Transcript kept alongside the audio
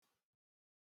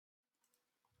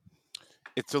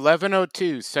It's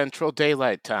 11:02 Central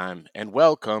Daylight Time, and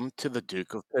welcome to the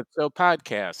Duke of Pipso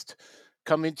podcast,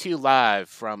 coming to you live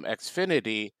from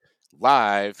Xfinity,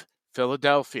 live,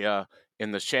 Philadelphia,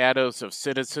 in the shadows of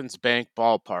Citizens Bank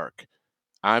Ballpark.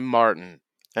 I'm Martin,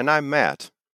 And I'm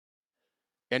Matt.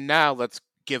 and now let's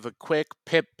give a quick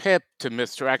pip pip to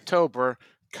Mr. October,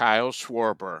 Kyle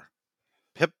Schwarber.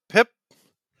 Pip, pip,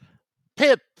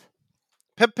 Pip,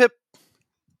 pip, pip,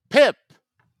 pip,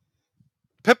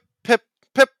 pip, pip,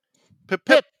 pip, pip, pip.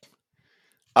 pip.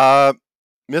 Uh,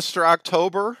 Mr.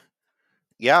 October,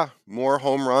 yeah, more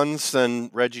home runs than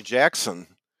Reggie Jackson.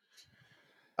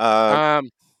 Uh, Um,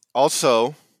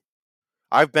 Also,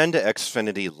 I've been to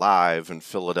Xfinity Live in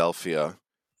Philadelphia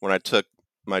when I took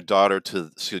my daughter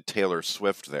to see Taylor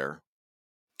Swift there.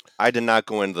 I did not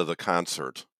go into the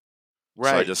concert,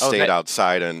 so I right. just Oh, stayed that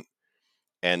outside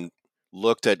and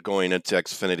looked at going into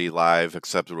Xfinity Live,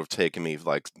 except it would have taken me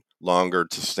like longer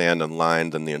to stand in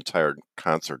line than the entire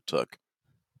concert took.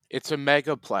 it's a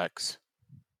megaplex.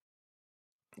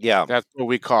 Yeah, That's what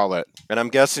we call it. and I'm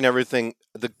guessing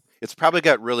it's probably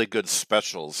got really good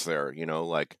specials there,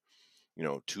 like,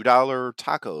 $2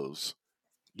 tacos.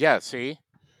 Yeah, see?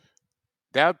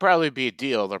 That would probably be a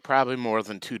deal. They're probably more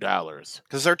than $2.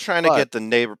 Because they're trying to But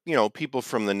get people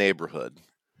from the neighborhood,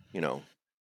 you know,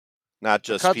 not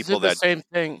the just Cubs people did the that, same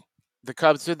thing. The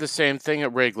Cubs did the same thing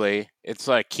at Wrigley. It's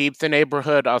like keep the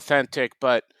neighborhood authentic,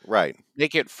 but right,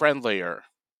 make it friendlier.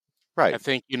 I right,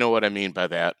 think you know what I mean by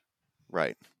that.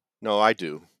 right. No, I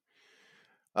do.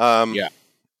 Um, Yeah.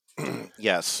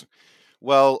 yes.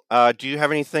 Well, do you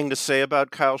have anything to say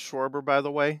about Kyle Schwarber, by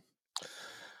the way?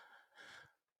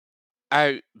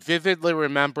 I vividly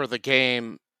remember the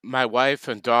game. My wife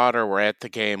and daughter were at the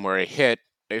game where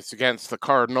it's against the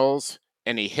Cardinals,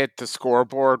 and he hit the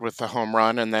scoreboard with the home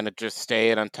run, and then it just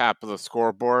stayed on top of the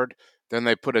scoreboard. Then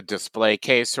they put a display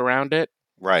case around it.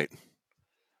 Right.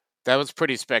 That was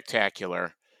pretty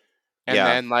spectacular. And Yeah.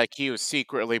 then, like, he was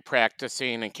secretly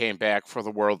practicing and came back for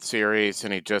the World Series,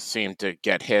 and he just seemed to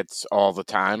get hits all the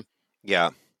time.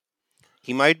 Yeah.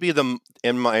 He might be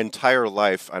in my entire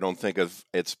life, I don't think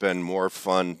it's been more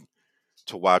fun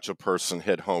to watch a person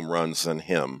hit home runs than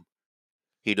him.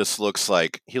 He looks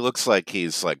like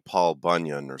he's like Paul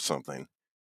Bunyan or something.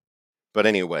 But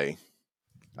anyway,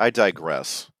 I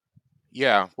digress.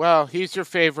 Yeah, well, he's your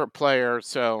favorite player,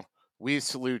 so we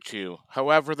salute you,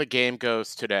 however the game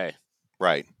goes today.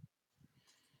 Right.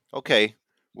 Okay.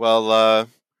 Well,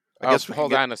 I Oh, guess we can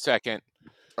hold get. on a second.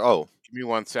 Oh, Give me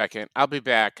 1 second. I'll be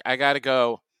back. I gotta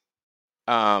go,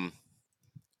 um,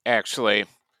 actually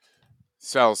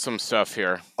sell some stuff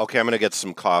here. okay. I'm gonna get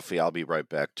some coffee. I'll be right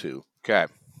back too. Okay.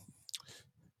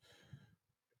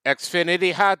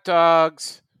 Xfinity hot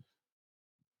dogs.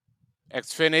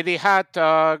 Xfinity hot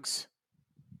dogs.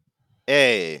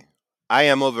 Hey, I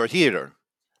am over here.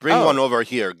 Bring one Oh, over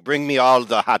here. Bring me all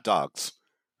the hot dogs.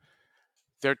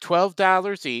 they're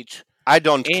 $12 each. I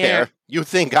don't And care. You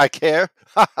think I care?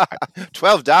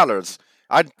 $12.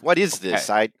 What is okay, this?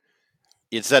 so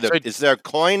Is there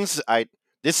coins?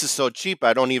 This is so cheap.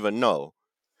 I don't even know.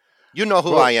 You know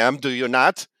who well, I am, do you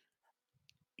not?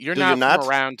 you're Do you not from not?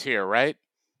 around here, right?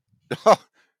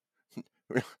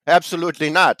 Absolutely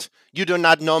not. You do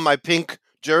not know my pink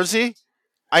jersey?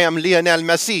 I am Lionel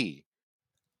Messi.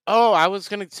 Oh, I was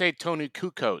gonna say Tony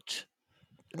Kukoc.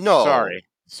 No,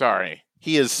 Sorry.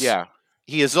 he is Yeah,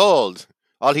 he is old.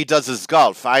 All he does is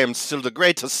golf. I am still the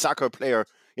greatest soccer player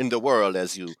in the world,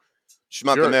 as you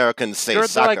schmuck you're Americans say you're like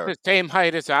soccer. the same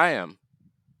height as I am.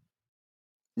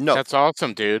 No, That's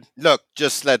awesome, dude. look,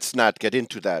 just let's not get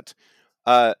into that.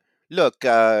 Uh, Look,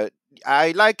 I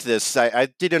like this. I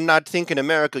did not think in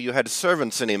America you had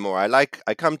servants anymore. I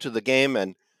come to the game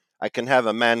and I can have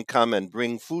a man come and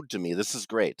bring food to me. This is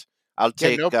great. I'll Yeah,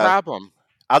 take no problem.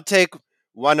 I'll take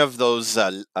one of those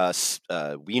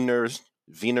Wiener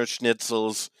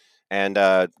schnitzels and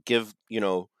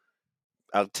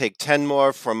I'll take 10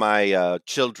 more for my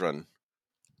children.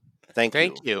 Thank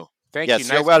Thank you. you. Thank you. Yes,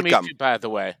 you're Nice to meet welcome. you, by the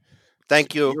way.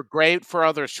 Thank you. You're great for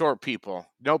other short people.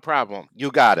 No problem.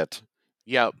 You got it.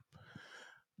 Yep.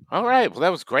 All right. Well, that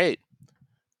was great.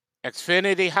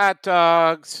 Xfinity hot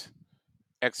dogs.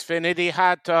 Xfinity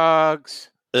hot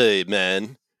dogs. Hey,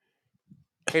 man.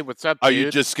 Hey, what's up, Are you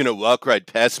dude? just going to walk right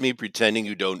past me pretending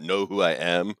you don't know who I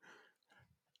am?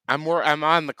 I'm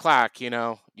on the clock, you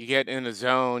know. You get in a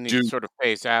zone, you Dude, sort of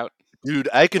phase out. dude,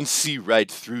 I can see right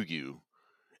through you.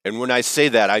 And when I say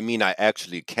that, I mean I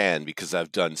actually can because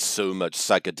I've done so much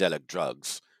psychedelic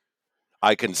drugs.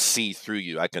 I can see through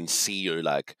you. I can see your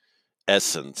like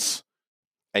essence.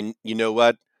 And you know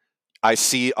what? All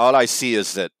I see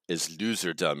is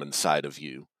loserdom inside of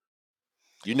you.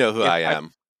 You know who If I I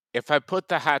am. if I put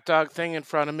the hot dog thing in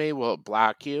front of me, will it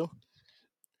block you?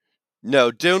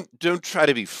 No, don't try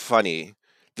to be funny.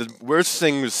 The worst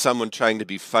thing is someone trying to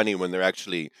be funny when they're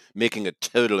actually making a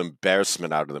total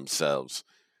embarrassment out of themselves.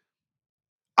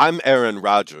 I'm Aaron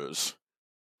Rodgers.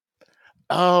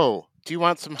 Oh, do you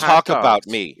want some hot Talk about dogs?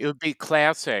 me. It would be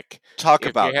classic Talk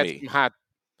if you about had me. some hot.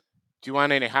 Do you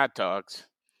want any hot dogs?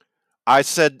 I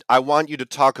said I want you to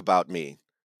talk about me.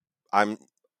 I'm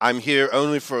I'm here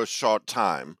only for a short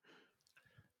time,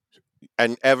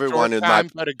 and Short time,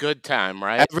 but a good time,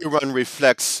 right? everyone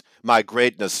reflects my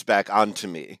greatness back onto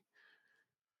me.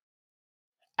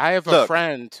 I have a Look,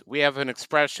 friend. We have an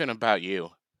expression about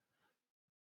you.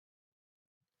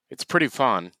 It's pretty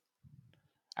fun.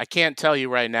 I can't tell you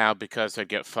right now because I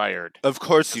get fired of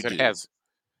course you because it do. has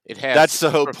it has That's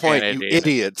the whole point, you profanity in it.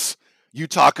 idiots. You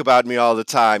talk about me all the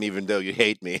time, even though you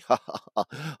hate me.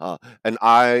 And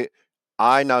I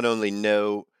not only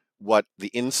know what the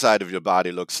inside of your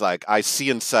body looks like, I see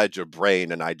inside your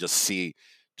brain, and I just see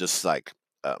just like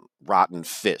rotten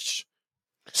fish.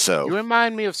 So You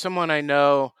remind me of someone I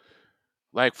know,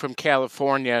 like from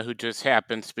California, who just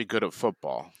happens to be good at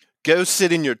football. go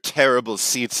sit in your terrible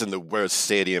seats in the worst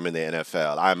stadium in the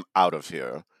NFL. I'm out of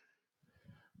here.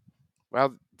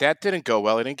 Well, that didn't go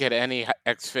well. I didn't get any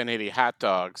Xfinity hot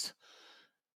dogs.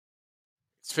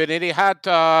 Xfinity hot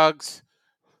dogs.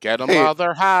 Get them Hey, while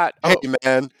they're hot. hey, Oh,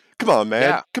 man, come on, man,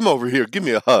 yeah. come over here, give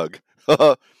me a hug,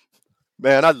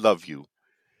 man. I love you.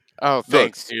 Oh,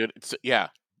 Look, thanks, dude. Yeah.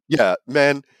 yeah,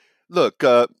 man. Look,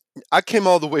 I came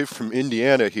all the way from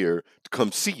Indiana here to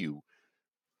come see you.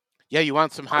 Yeah, you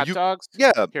want some Are hot you? dogs?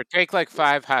 Yeah. Here, take like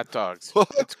 5 hot dogs.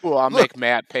 It's cool. I'll Look, make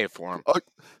Matt pay for them.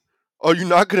 are you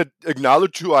not going to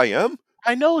acknowledge who I am?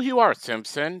 I know who you are,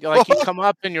 Simpson. Like, you come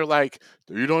up and you're like,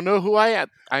 "You don't know who I am."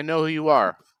 I know who you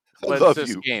are. I What's love this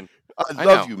you. game? I I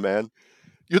love know. you, man.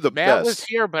 You're the Matt was best.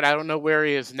 here, but I don't know where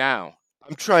he is now.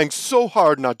 I'm trying so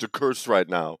hard not to curse right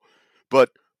now,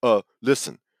 but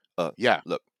listen, uh, Yeah.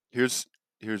 look, here's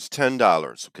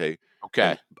 $10, okay, Okay.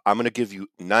 and I'm gonna give you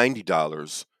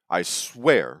 $90. I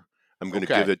swear, I'm gonna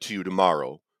give Okay. it to you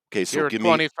tomorrow. Okay, so Here are give me.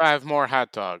 25 more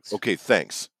hot dogs. Okay,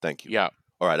 thanks, thank you. Yeah.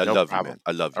 All right, I No love you, problem. man.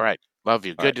 I love All you. right. Love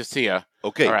you. All right, Good to see you. All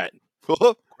okay. right.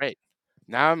 Great.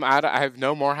 Now I have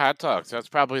no more hot dogs. That's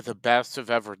probably the best I've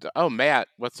ever done. Oh, Matt,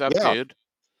 what's up, Yeah, dude?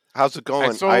 how's it I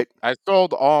going? sold I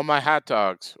sold all my hot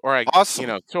dogs, or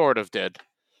Awesome, sort of did.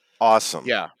 awesome.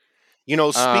 Yeah.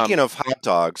 Speaking of hot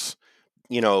dogs,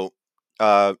 you know,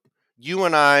 uh, you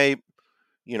and I,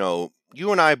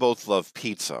 you and I both love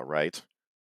pizza, right?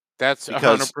 That's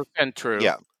Because 100% true.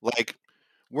 yeah, like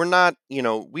we're not,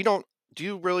 we don't. Do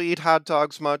you really eat hot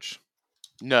dogs much?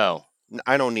 No.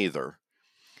 I don't either.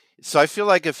 So I feel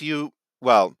like if you,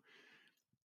 well,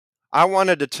 I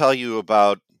wanted to tell you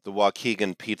about the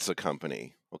Waukegan Pizza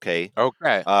Company. Okay.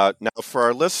 Okay. Now for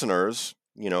our listeners,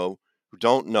 who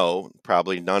don't know,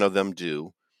 probably none of them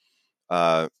do.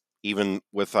 Uh, Even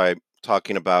with I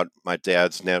talking about my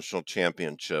dad's national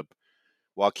championship,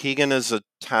 Waukegan is a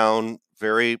town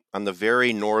very on the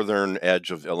very northern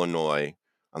edge of Illinois,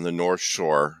 on the North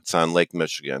Shore. It's on Lake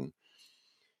Michigan.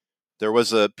 There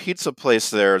was a pizza place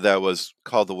there that was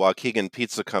called the Waukegan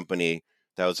Pizza Company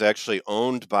that was actually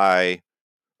owned by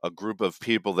a group of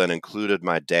people that included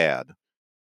my dad.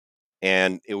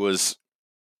 And it was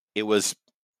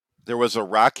there was a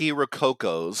Rocky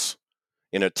Rococo's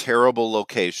in a terrible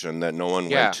location that no one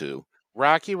went Yeah. to.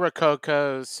 Rocky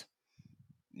Rococo's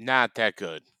not that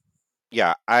good.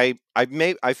 Yeah, I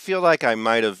feel like I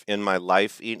might have in my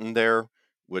life eaten there,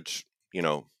 which,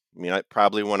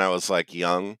 probably when I was like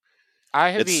young. I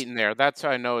have It's eaten there. That's how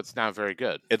I know it's not very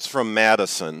good. it's from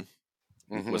Madison,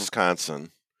 Mhm.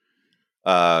 Wisconsin,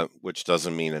 which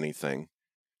doesn't mean anything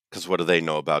because what do they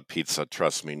know about pizza?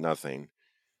 Trust me, nothing.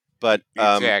 But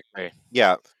Exactly.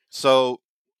 yeah, so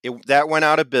that went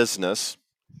out of business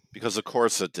because of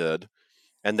course it did,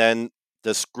 and then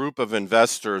this group of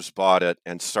investors bought it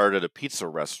and started a pizza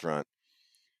restaurant.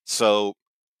 So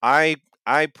I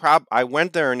I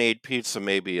went there and ate pizza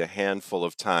maybe a handful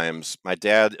of times. My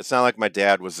dad, it's not like my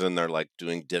dad was in there like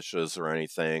doing dishes or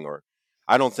anything, or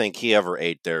I don't think he ever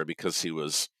ate there because he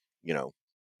was, you know,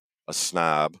 a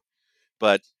snob.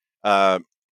 But uh,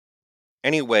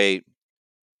 anyway,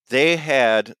 they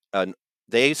had an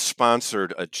they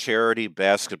sponsored a charity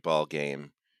basketball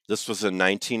game. This was in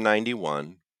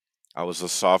 1991. I was a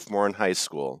sophomore in high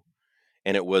school,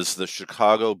 and it was the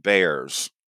Chicago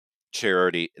Bears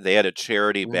charity. They had a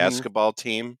charity Mhm. basketball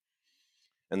team,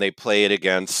 and they played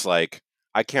against like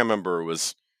I can't remember. It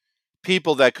was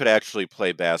people that could actually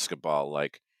play basketball,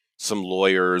 like some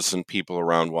lawyers and people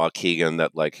around Waukegan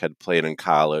that like had played in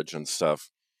college and stuff.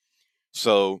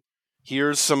 So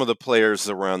here's some of the players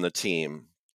that were on the team.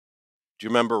 Do you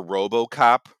remember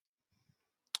RoboCop?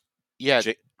 Yeah,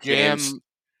 J- James Jam James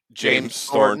James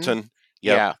Thornton. Thornton.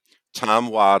 Yep. Yeah. Tom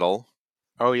Waddle,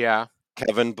 Oh yeah.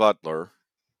 Kevin Butler,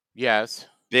 Yes.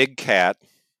 Big Cat,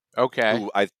 Okay.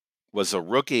 who I was a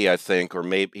rookie, I think, or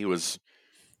maybe he was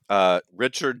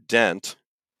Richard Dent,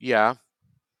 Yeah.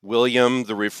 William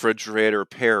the Refrigerator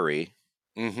Perry,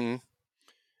 Mm-hmm.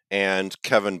 and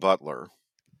Kevin Butler.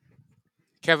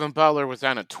 Kevin Butler was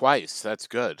on it twice. That's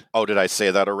good. Oh, did I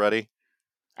say that already?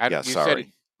 Yeah, You said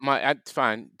sorry. that's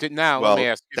fine. Now let me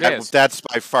Well, ask you this: that's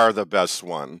by far the best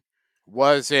one.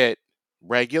 was it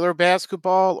regular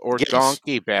basketball or Yes.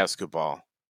 donkey basketball?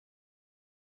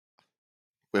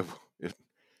 If- if-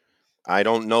 I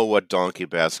don't know what donkey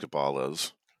basketball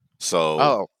is. So,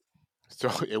 Oh, so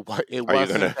it are you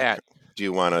wasn't gonna? that. Do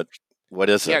you want to? What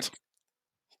is Yeah, it?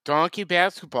 donkey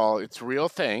basketball. It's a real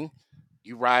thing.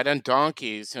 You ride on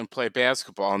donkeys and play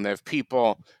basketball, and they have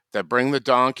people that bring the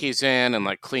donkeys in and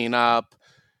like clean up.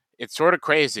 It's sort of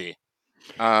crazy.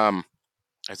 Um,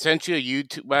 I sent you a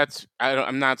YouTube.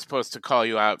 I'm not supposed to call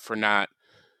you out for not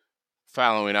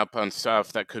following up on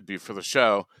stuff that could be for the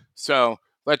show. So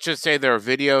let's just say there are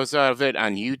videos of it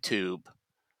on YouTube,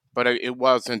 but it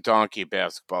wasn't donkey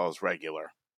basketball as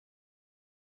regular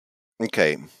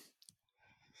Okay.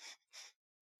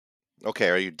 Okay.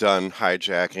 Are you done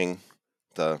hijacking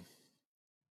the?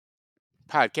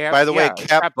 By podcast. the way, Yeah, Cap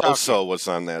stop talking. Boso was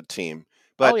on that team,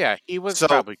 Oh but yeah, he was so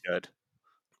probably good.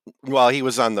 well, he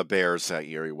was on the Bears that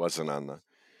year. He wasn't on the.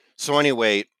 So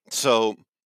anyway, so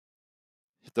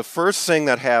the first thing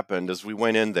that happened is we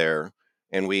went in there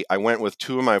and I went with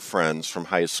two of my friends from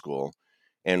high school,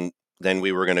 and then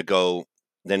we were going to go.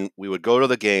 Then we would go to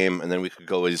the game, and then we could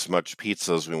go eat as much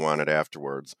pizza as we wanted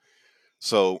afterwards.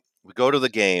 So we go to the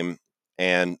game,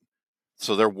 and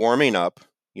so they're warming up,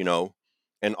 you know,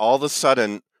 and all of a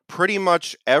sudden, pretty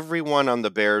much everyone on the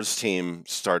Bears team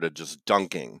started just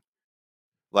dunking.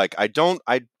 Like I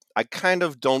kind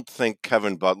of don't think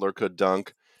Kevin Butler could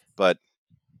dunk, but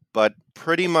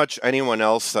pretty much anyone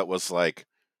else that was like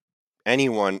any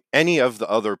of the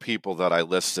other people that I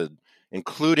listed,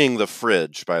 including the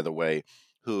Fridge, by the way,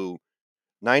 who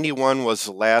 91 was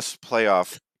the last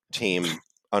playoff team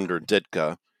under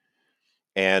Ditka,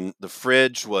 and the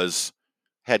Fridge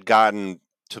had gotten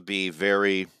to be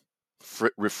very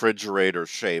refrigerator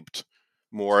shaped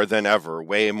more than ever,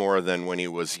 way more than when he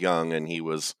was young and he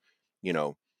was, you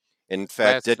know, in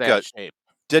fact, Last that shape.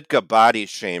 Ditka body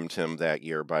shamed him that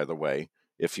year, by the way,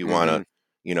 if you want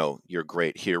Mm-hmm. to, your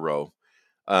great hero.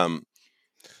 Um,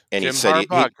 and he Jim said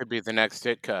Harbaugh could be the next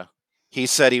Ditka. he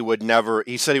said he would never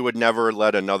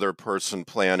let another person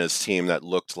play on his team that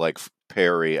looked like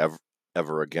Perry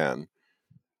ever again.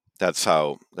 That's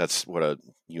what a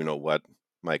what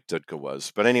Mike Ditka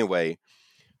was. But anyway,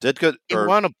 Ditka He or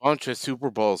won a bunch of Super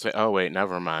Bowls. Oh wait,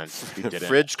 never mind. He didn't.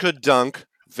 Fridge could dunk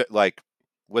like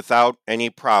without any Yeah,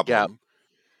 problem.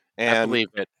 I And believe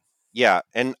it. yeah,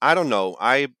 and I don't know.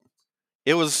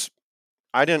 It was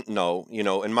I didn't know,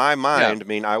 in my Yeah, mind, I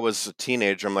mean, I was a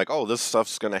teenager. I'm like, "Oh, this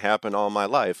stuff's going to happen all my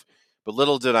life." But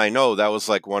little did I know that was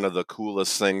like one of the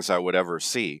coolest things I would ever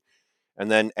see.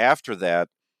 And then after that,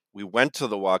 we went to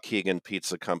the Waukegan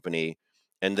Pizza Company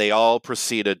and they all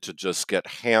proceeded to just get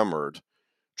hammered,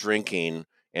 drinking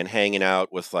and hanging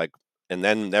out with like and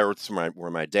then there's where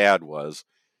my dad was.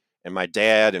 And my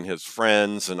dad and his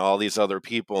friends and all these other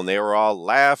people and they were all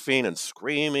laughing and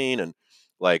screaming and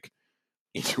like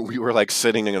we were like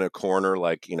sitting in a corner,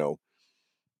 like,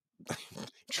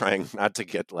 trying not to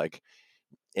get like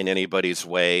in anybody's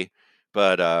way.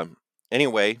 But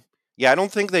anyway, yeah, I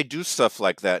don't think they do stuff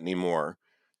like that anymore.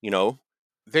 You know,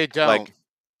 they don't. like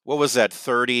what was that,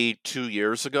 32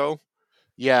 years ago?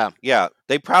 Yeah, Yeah,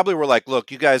 they probably were like,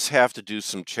 look, you guys have to do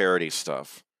some charity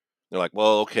stuff. They're like,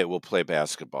 well, okay, we'll play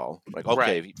basketball. Like,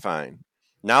 right. okay, fine.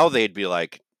 Now they'd be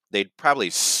like, they'd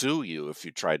probably sue you if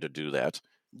you tried to do that.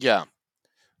 Yeah.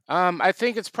 I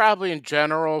think it's probably in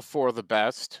general for the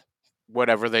best,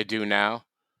 whatever they do now,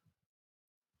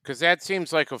 because that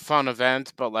seems like a fun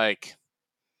event, but like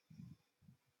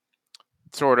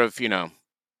sort of,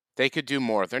 they could do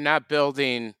more. They're not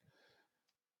building,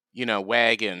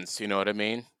 wagons. You know what I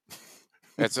mean?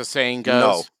 As the saying No,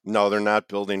 goes. no, they're not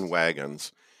building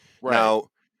wagons. Right. Now,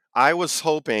 I was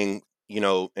hoping,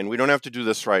 and we don't have to do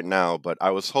this right now, but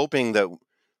I was hoping that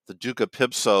the Duke of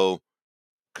Pipso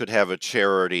could have a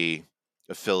charity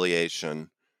affiliation.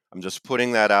 I'm just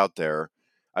putting that out there.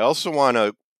 I also want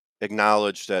to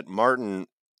acknowledge that Martin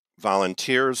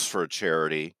volunteers for a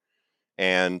charity,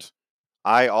 and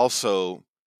I also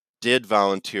did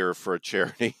volunteer for a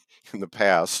charity in the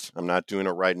past. I'm not doing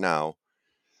it right now.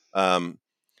 Um,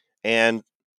 and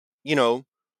you know,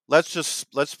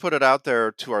 let's put it out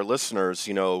there to our listeners.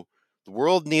 The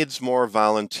world needs more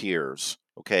volunteers.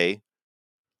 Okay,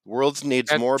 the world needs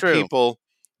That's more true. people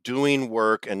doing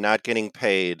work and not getting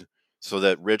paid, so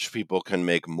that rich people can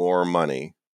make more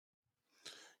money.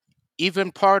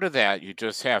 Even part of that, you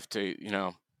just have to,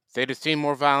 they just need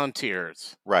more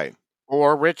volunteers Right,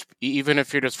 or even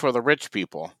if you're just for the rich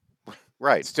people,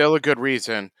 right, it's still a good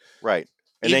reason. right.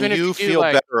 And then Even if you you do feel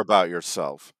like better about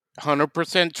yourself.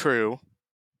 100% true,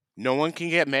 no one can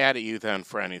get mad at you then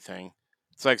for anything.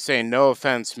 It's like saying, no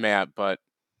offense, Matt, but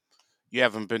you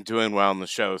haven't been doing well in the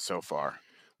show so far.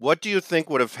 What do you think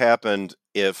would have happened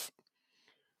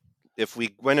if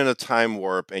we went in a time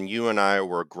warp and you and I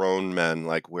were grown men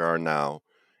like we are now,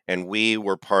 and we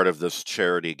were part of this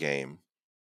charity game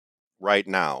right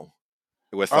now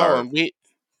with Oh, our and we,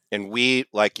 and we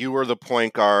like you were the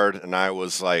point guard and I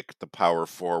was like the power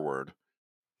forward.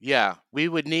 yeah, we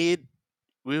would need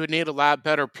a lot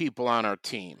better people on our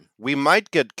team. We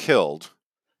might get killed.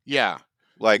 Yeah.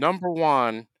 Like Number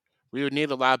one, we would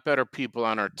need a lot better people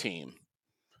on our team.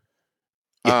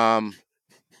 yeah, Um,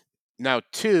 Now,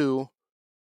 two,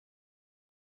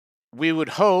 we would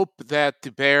hope that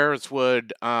the Bears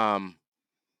would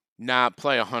not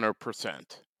play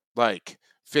 100%, like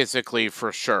physically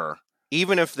for sure.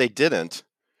 even if they didn't,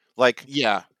 like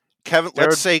Yeah, Kevin, there.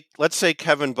 let's say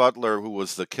Kevin Butler, who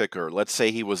was the kicker, let's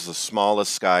say he was the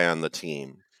smallest guy on the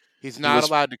team. He's He not was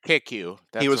allowed to kick you.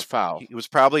 That's a foul. he was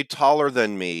probably taller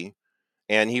than me,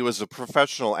 and he was a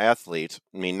professional athlete.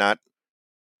 I mean, not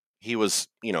he was,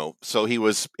 so he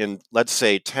was in, let's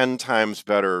say, 10 times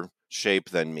better shape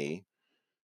than me.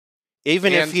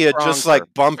 Even if And he had just stronger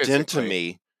like bumped into physically.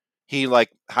 me,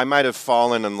 I might have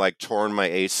fallen and like torn my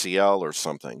ACL or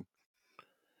something,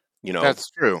 you know. That's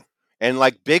true. And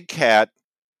like Big Cat,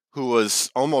 who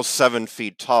was almost 7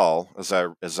 feet tall,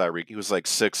 he was like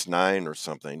 6'9" or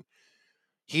something.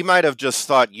 He might have just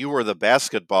thought you were the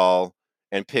basketball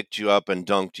and picked you up and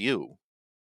dunked you.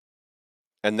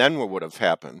 And then what would have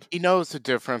happened? He knows the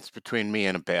difference between me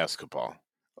and a basketball.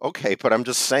 Okay, but I'm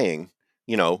just saying,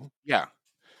 you know, Yeah.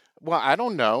 Well, I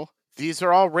don't know. These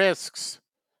are all risks.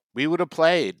 We would have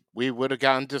played. We would have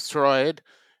gotten destroyed.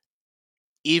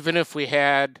 Even if we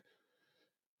had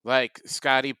like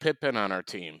Scottie Pippen on our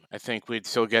team, I think we'd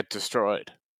still get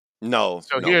destroyed. no,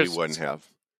 So no, we here's wouldn't have.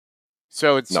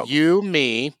 so it's No. you,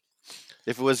 me,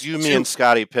 If it was you, me, two. and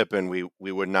Scottie Pippen,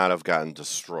 we would not have gotten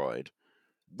destroyed.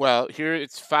 Well, here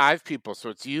it's five people. So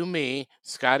it's you, me,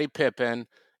 Scottie Pippen,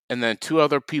 and then two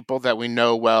other people that we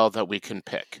know well that we can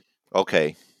pick.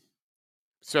 Okay,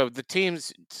 So the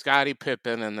team's Scottie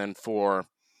Pippen, and then four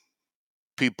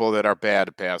people that are bad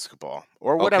at basketball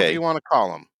or whatever you okay, want to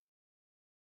call them.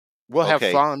 We'll have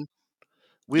okay. fun.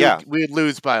 Yeah, We would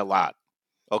lose by a lot.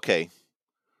 okay.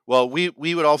 Well, we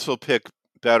would also pick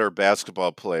better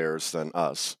basketball players than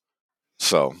us.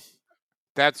 So,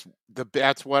 That's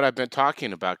what I've been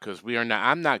talking about because we are not.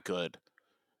 I'm not good.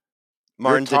 You're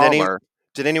Martin, taller.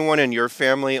 did anyone in your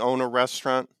family own a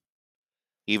restaurant,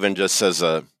 even just as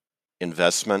a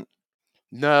investment?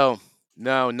 No,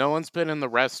 no one's been in the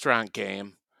restaurant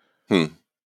game. Hmm.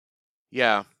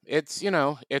 Yeah, it's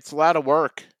a lot of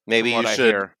work from what I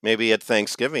hear. Maybe at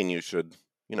Thanksgiving you should,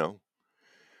 you know,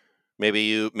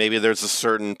 maybe there's a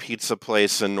certain pizza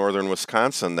place in northern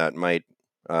Wisconsin that might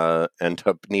end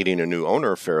up needing a new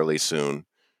owner fairly soon.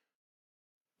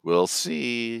 We'll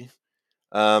see.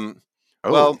 Um,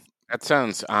 Oh, well, that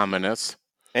sounds ominous.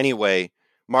 anyway,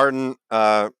 Martin,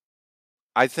 I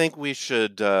think we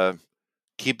should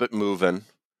keep it moving.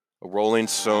 A rolling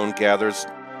stone gathers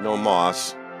no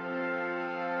moss.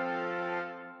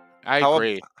 I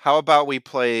agree. How about we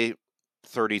play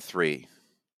 33?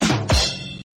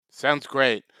 Sounds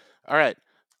great. All right.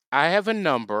 I have a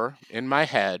number in my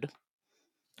head.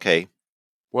 Okay.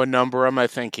 What number am I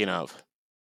thinking of?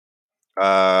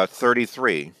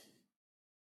 33.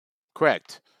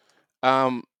 Correct.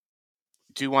 Um,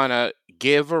 do you want to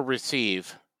give or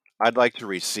receive? I'd like to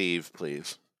receive,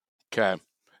 please. Okay.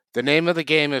 The name of the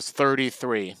game is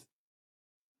 33.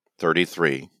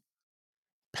 33.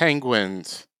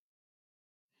 Penguins.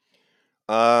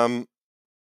 Um,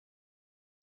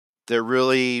 they're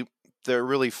really they're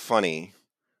really funny.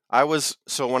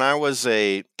 When I was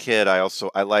a kid, I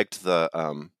liked the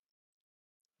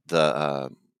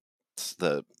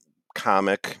the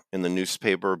comic in the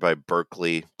newspaper by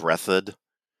Berkeley Breathed,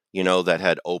 that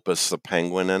had Opus the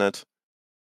Penguin in it.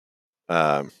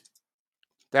 Um,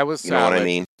 That was you know what I solid.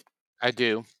 mean? I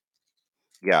do.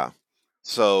 Yeah.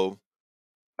 So,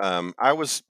 I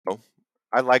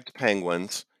I liked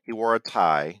penguins. He wore a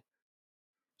tie.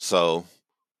 So,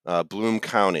 Bloom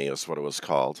County is what it was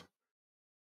called.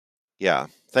 Yeah.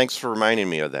 Thanks for reminding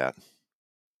me of that.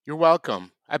 You're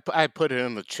welcome. I put it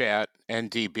in the chat,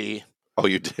 NDB. Oh,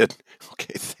 you did?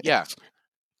 Okay, Yeah, thanks.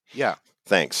 yeah,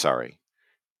 Thanks, sorry.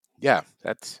 yeah.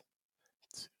 That's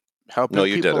No, helping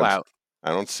you people didn't. out.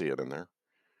 I don't see it in there.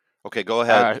 Okay, go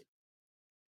ahead. Uh,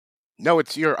 no,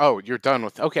 it's your. Oh, you're done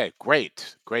with. Okay,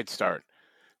 great start.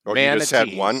 Or you just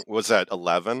had one? Manatees. Was that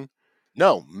 11?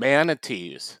 No,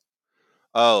 manatees.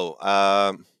 Oh,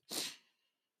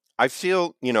 I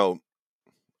feel,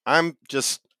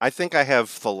 I think I have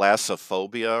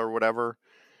thalassophobia or whatever.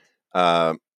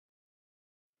 Uh,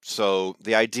 so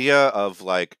the idea of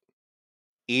like,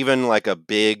 even like a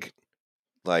big,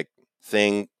 like,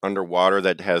 thing underwater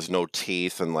that has no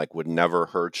teeth and like would never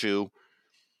hurt you,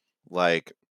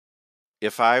 like,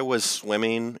 if I was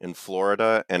swimming in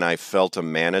Florida and I felt a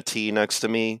manatee next to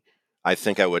me, I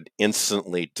think I would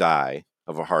instantly die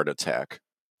of a heart attack.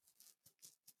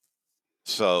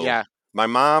 So Yeah, my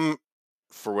mom,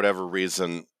 for whatever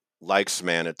reason, likes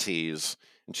manatees,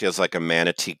 and she has like a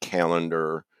manatee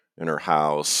calendar in her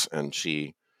house, and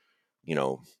she, you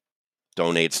know,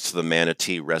 donates to the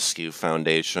Manatee Rescue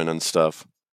Foundation and stuff.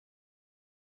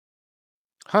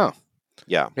 huh.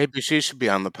 Yeah. Maybe she should be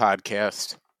on the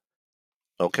podcast.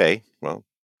 Okay. Well,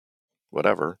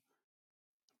 whatever.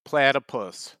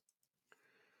 Platypus.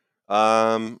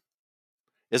 Um,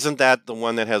 isn't that the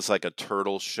one that has like a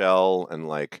turtle shell and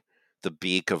like the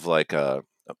beak of like a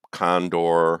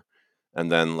condor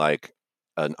and then like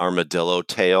an armadillo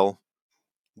tail?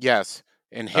 Yes,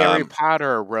 and Harry Um,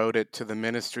 Potter wrote it to the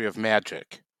Ministry of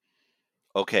Magic.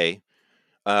 okay.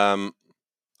 Um,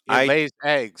 It I lays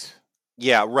eggs.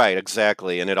 Yeah, right,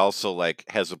 exactly. And it also like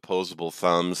has opposable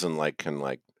thumbs and like can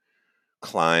like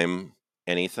climb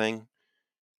anything.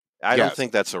 I don't Yes,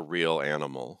 think that's a real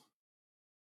animal.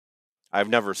 I've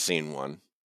never seen one.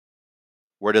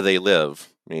 Where do they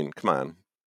live? I mean, come on.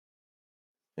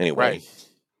 Anyway, right.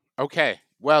 Okay.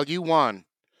 Well, you won.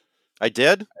 I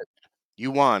did?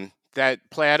 You won. That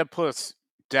platypus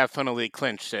definitely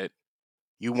clinched it.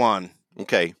 You won.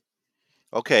 Okay.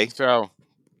 Okay. So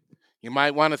you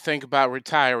might want to think about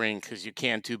retiring because you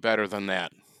can't do better than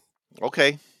that.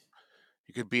 Okay.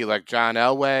 You could be like John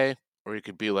Elway, or you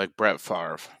could be like Brett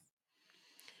Favre.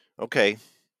 Okay.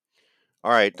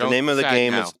 All right. The Don't name of the decide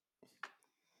game now. is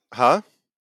Huh?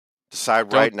 Decide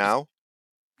Don't. right now?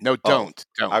 No, Oh, don't.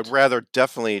 I'd Don't. rather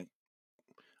definitely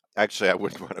actually I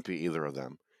wouldn't want to be either of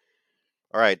them.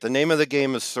 All right. The name of the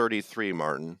game is 33,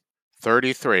 Martin.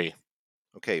 33.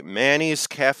 Okay, Manny's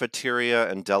Cafeteria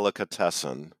and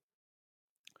Delicatessen.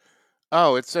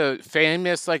 Oh, it's a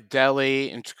famous like deli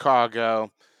in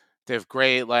Chicago. They have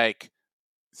great like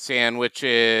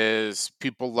sandwiches.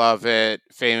 People love it.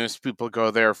 Famous people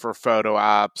go there for photo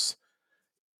ops.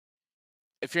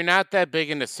 If you're not that big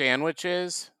into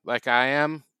sandwiches, like I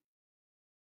am,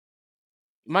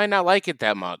 you might not like it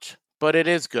that much, but it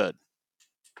is good.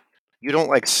 You don't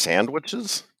like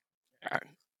sandwiches? I,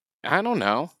 I don't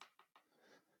know.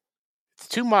 It's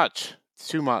too much. It's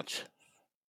too much.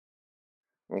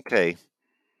 Okay.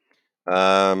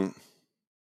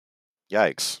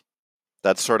 Yikes.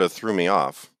 That sort of threw me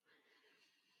off.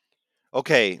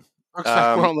 Okay. Looks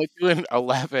like we're Um, only doing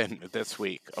 11 this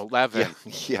week. yeah, 11.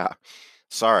 yeah.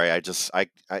 Sorry,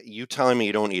 you telling me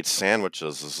you don't eat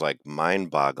sandwiches is like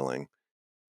mind-boggling.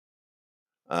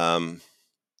 Um,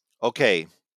 okay.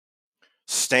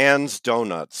 Stan's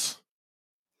Donuts.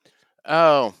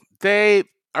 Oh, they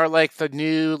are like the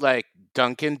new like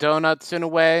Dunkin' Donuts in a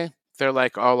way. They're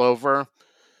like all over.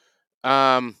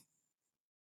 Um,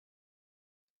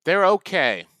 they're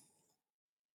okay.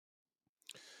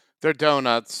 They're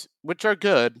donuts, which are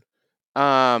good.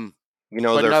 Um, You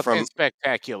know, but nothing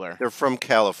spectacular. they're from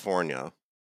California.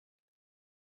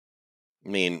 I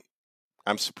mean,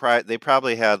 I'm surprised they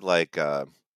probably had like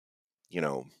you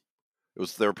know,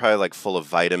 they were probably like full of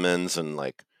vitamins and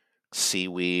like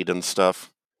seaweed and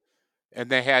stuff. And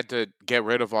they had to get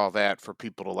rid of all that for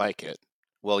people to like it,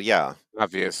 Well, yeah.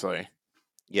 obviously.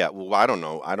 Yeah, well, I don't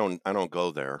know. I don't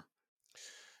go there.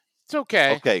 It's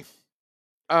okay. Okay.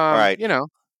 All right. You know,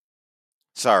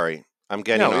 Sorry. I'm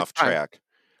getting no, it's off fine. track.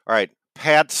 All right.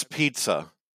 Pat's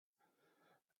Pizza.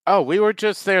 Oh, we were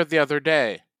just there the other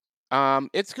day.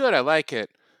 It's good. I like it.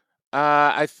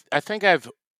 I think I've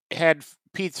had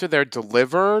pizza there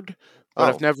delivered, but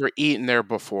I've Oh. never eaten there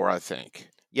before, I think.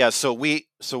 Yeah, so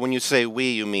when you say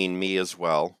we, you mean me as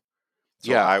well.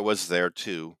 So Yeah. I was there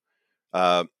too.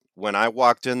 Uh when I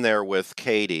walked in there with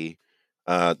Katie,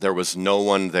 there was no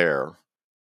one there.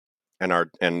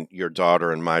 And your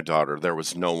daughter and my daughter, there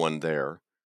was no one there.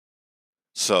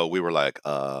 So we were like,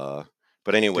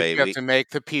 But Did anyway, you have to make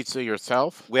the pizza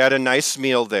yourself? we had a nice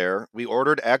meal there. We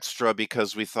ordered extra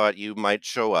because we thought you might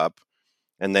show up,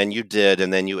 and then you did,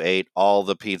 and then you ate all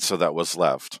the pizza that was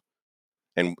left.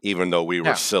 And even though we were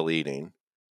Yeah. still eating,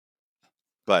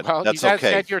 but Well, you that's guys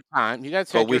okay. had your time. You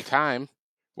guys But had your we, time.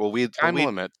 well, Time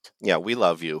limit. yeah, we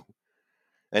love you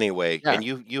anyway. Yeah. And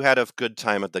you had a good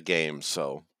time at the game,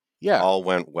 so Yeah. all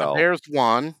went The well. Bears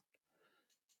won.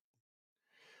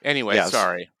 Anyway, Yes.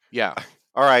 sorry. Yeah.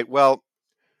 All right. Well,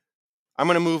 I'm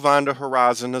going to move on to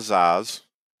Hurrahs and Huzzahs. Uh,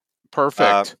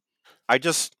 Perfect.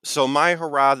 so my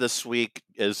hurrah this week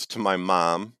is to my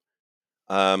mom.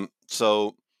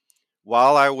 So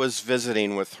while I was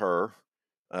visiting with her,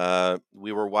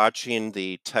 we were watching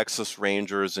the Texas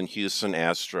Rangers and Houston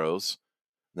Astros.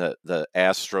 The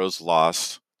Astros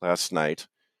lost last night,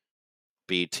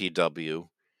 BTW,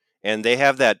 and they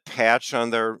have that patch on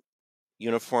their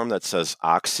uniform that says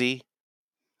Oxy.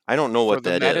 I don't know For what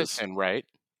the that is. medicine, right?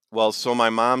 Well, so my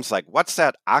mom's like, "What's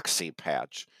that Oxy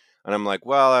patch?" And I'm like,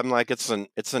 it's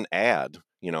an ad.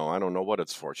 I don't know what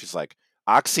it's for. She's like,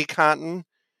 "OxyContin?"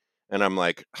 And I'm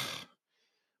like,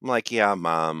 "Yeah,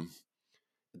 mom.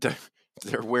 They're,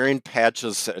 they're wearing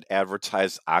patches that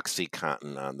advertise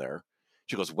OxyContin on there."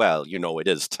 She goes, "Well, it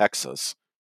is Texas."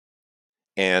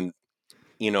 And,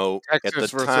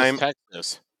 Texas versus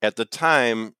Texas. at the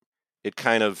time, it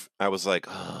kind of, I was like,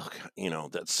 "Oh, God,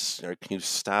 can you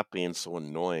stop being so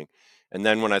annoying?" And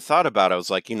then when I thought about it, I was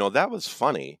like, that was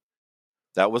funny.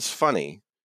 That was funny.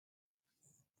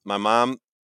 My mom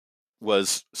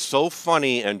was so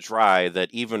funny and dry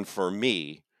that even for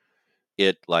me,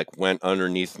 it like went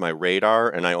underneath my radar,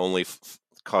 and I only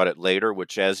caught it later,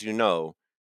 which, as you know,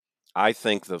 I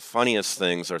think the funniest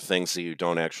things are things that you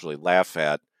don't actually laugh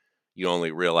at. You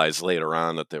only realize later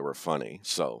on that they were funny.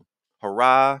 So,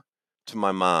 hurrah to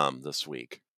my mom this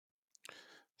week.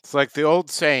 It's like the old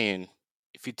saying,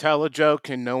 if you tell a joke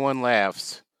and no one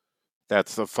laughs,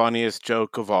 that's the funniest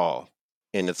joke of all.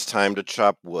 And it's time to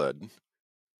chop wood.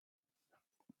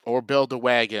 Or build a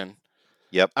wagon.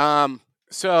 Yep.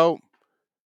 So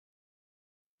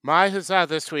my huzzah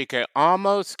this week, I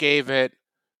almost gave it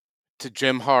to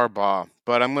Jim Harbaugh,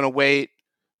 but I'm gonna wait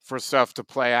for stuff to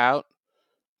play out.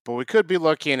 But we could be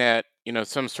looking at,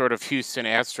 some sort of Houston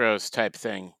Astros type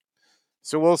thing.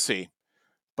 So we'll see.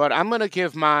 But I'm gonna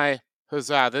give my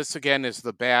huzzah. This again is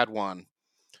the bad one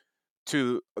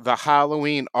to the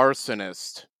Halloween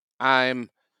arsonist. I'm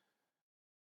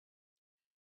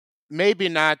maybe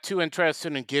not too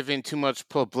interested in giving too much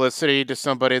publicity to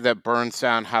somebody that burns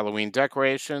down Halloween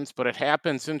decorations, but it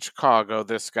happens in Chicago,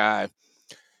 this guy.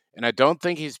 And I don't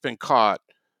think he's been caught,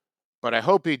 but I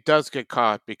hope he does get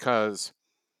caught because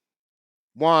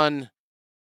one,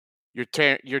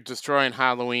 you're destroying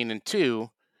Halloween, and two,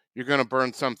 you're going to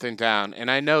burn something down.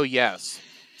 And I know, yes,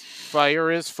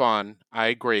 fire is fun. I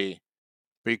agree,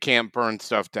 but you can't burn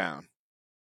stuff down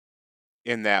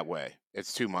in that way.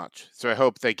 It's too much. So I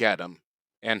hope they get him.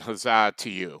 And huzzah to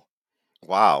you.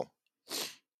 Wow.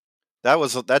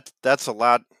 That's a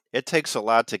lot. It takes a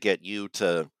lot to get you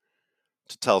to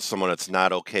tell someone it's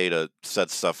not okay to set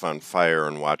stuff on fire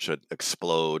and watch it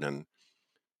explode and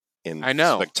in I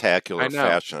know. I spectacular know.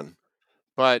 fashion.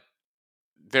 But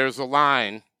there's a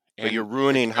line But you're and it's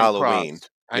ruining been Halloween. crossed.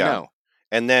 I Yeah. know.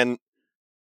 And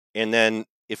then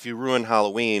if you ruin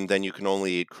Halloween, then you can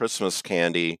only eat Christmas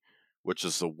candy, which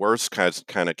is the worst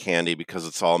kind of candy because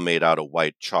it's all made out of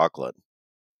white chocolate,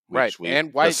 Right. which we've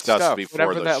And white discussed stuff. before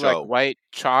Whatever the that like show. white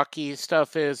chalky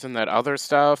stuff is and that other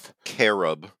stuff.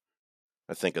 Carob,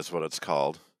 I think is what it's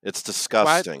called. It's Why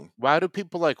disgusting. why do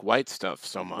people like white stuff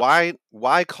so much?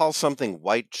 Why call something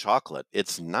white chocolate?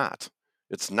 It's not.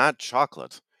 It's not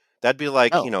chocolate. That'd be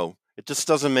like, Oh, it just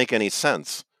doesn't make any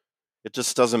sense. It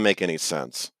just doesn't make any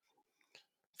sense.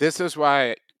 this is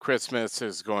why Christmas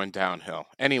is going downhill.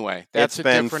 Anyway, It's that's a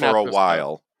been different for a episode.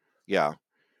 while. Yeah.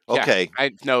 Yeah, Okay.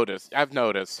 I've noticed. I've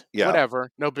noticed. Yeah.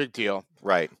 Whatever. No big deal.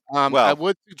 Right. I Well,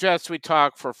 would suggest we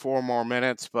talk for 4 more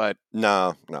minutes, but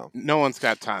no, no. no one's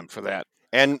got time for that.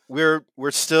 And we're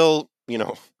still,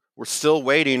 we're still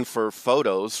waiting for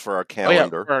photos for our Oh yeah,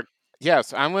 calendar.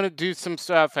 yes, I'm gonna do some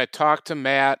stuff. I talked to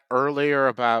Matt earlier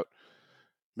about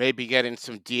maybe getting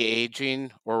some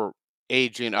de-aging or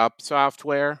aging up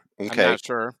software. I'm Okay. not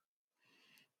sure.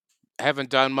 I haven't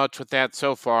done much with that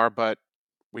so far, but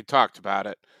we talked about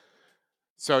it.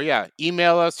 So yeah,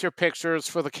 email us your pictures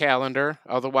for the calendar.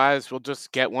 Otherwise, we'll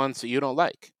just get ones that you don't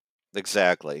like.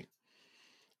 Exactly.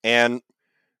 And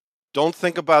don't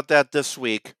think about that this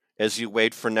week as you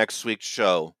wait for next week's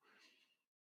show.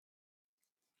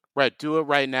 Right, do it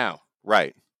right now.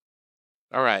 Right.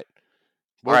 All right.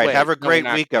 All We'll right. Have wait. a No, we're great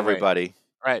not week, gonna wait. everybody.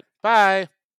 All right. Bye.